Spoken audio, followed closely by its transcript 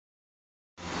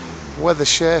Weather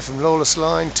share from Lawless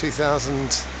Line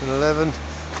 2011,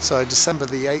 so December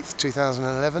the 8th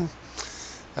 2011.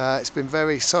 It's been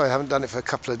sorry I haven't done it for a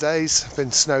couple of days. I've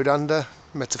been snowed under,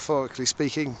 metaphorically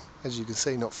speaking, as you can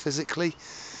see, not physically.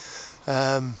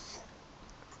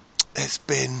 It's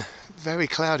been very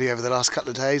cloudy over the last couple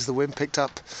of days. The wind picked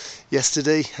up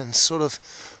yesterday and sort of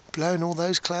blown all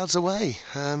those clouds away.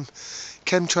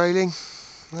 Chemtrailing,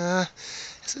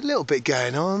 there's a little bit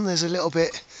going on. There's a little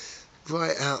bit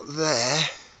right out there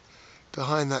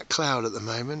behind that cloud at the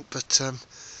moment, but it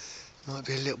might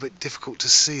be a little bit difficult to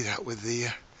see that with the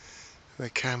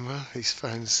camera. These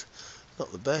phones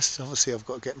not the best. Obviously I've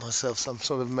got to get myself some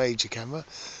sort of major camera,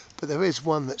 but there is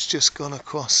one that's just gone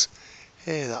across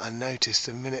here that I noticed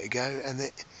a minute ago, and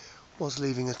it was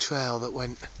leaving a trail that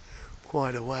went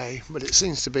quite a way, but it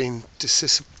seems to have been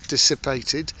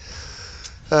dissipated.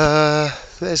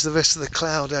 There's the rest of the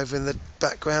cloud over in the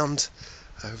background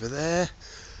over there.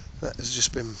 That has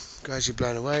just been gradually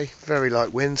blown away. Very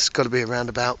light winds. Got to be around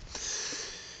about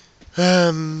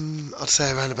I'd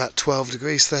say around about 12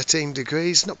 degrees, 13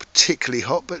 degrees. Not particularly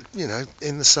hot, but you know,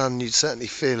 in the sun you'd certainly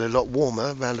feel a lot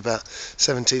warmer, around about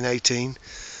 17, 18.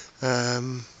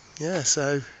 Yeah,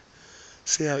 so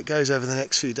see how it goes over the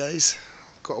next few days.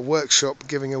 Got a workshop,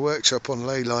 giving a workshop on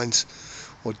ley lines,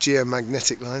 or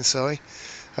Geo-Magnetic lines, sorry,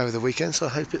 over the weekend, so I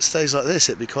hope it stays like this.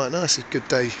 It'd be quite nice, a good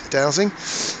day dowsing.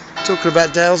 Talking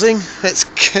about dowsing, let's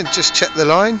just check the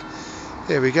line.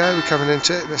 Here we go, we're coming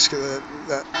into it. Let's get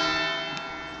that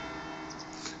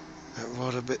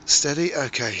rod a bit steady.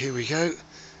 Okay, here we go.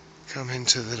 Come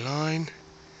into the line.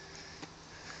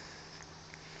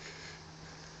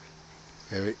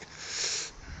 Hang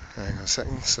on a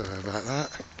second, sorry about that.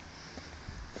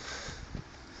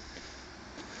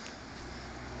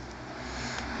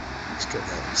 Let's get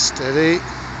that steady.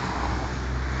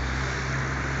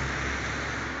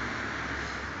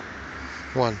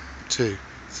 One, 2,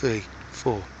 3,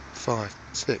 4, 5,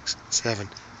 6, 7,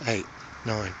 8,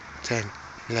 9, 10,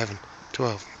 11,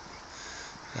 12.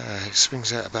 It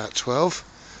swings out about 12.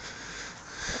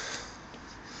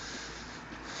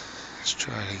 Let's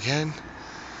try it again.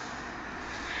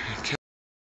 Okay.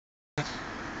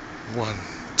 1,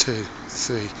 2,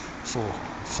 3, 4,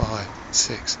 5,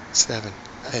 6, 7,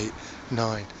 8,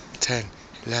 9, 10,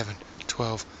 11,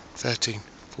 12, 13,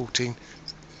 14,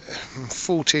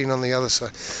 14 on the other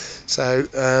side. So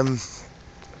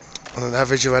on an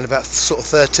average around about sort of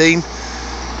 13.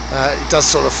 It does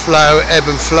sort of flow, ebb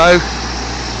and flow.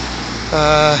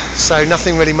 So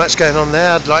nothing really much going on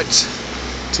there. I'd like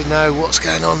to know what's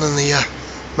going on in the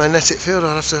magnetic field.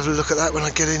 I'll have to have a look at that when I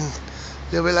get in a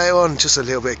little bit later on. Just a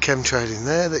little bit of chemtrailing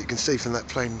there that you can see from that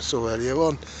plane we saw earlier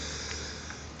on.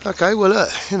 Okay, well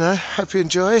look, you know, hope you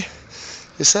enjoy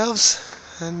yourselves,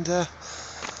 and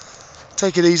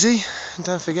take it easy, and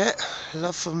don't forget,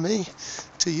 love from me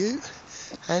to you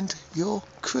and your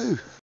crew.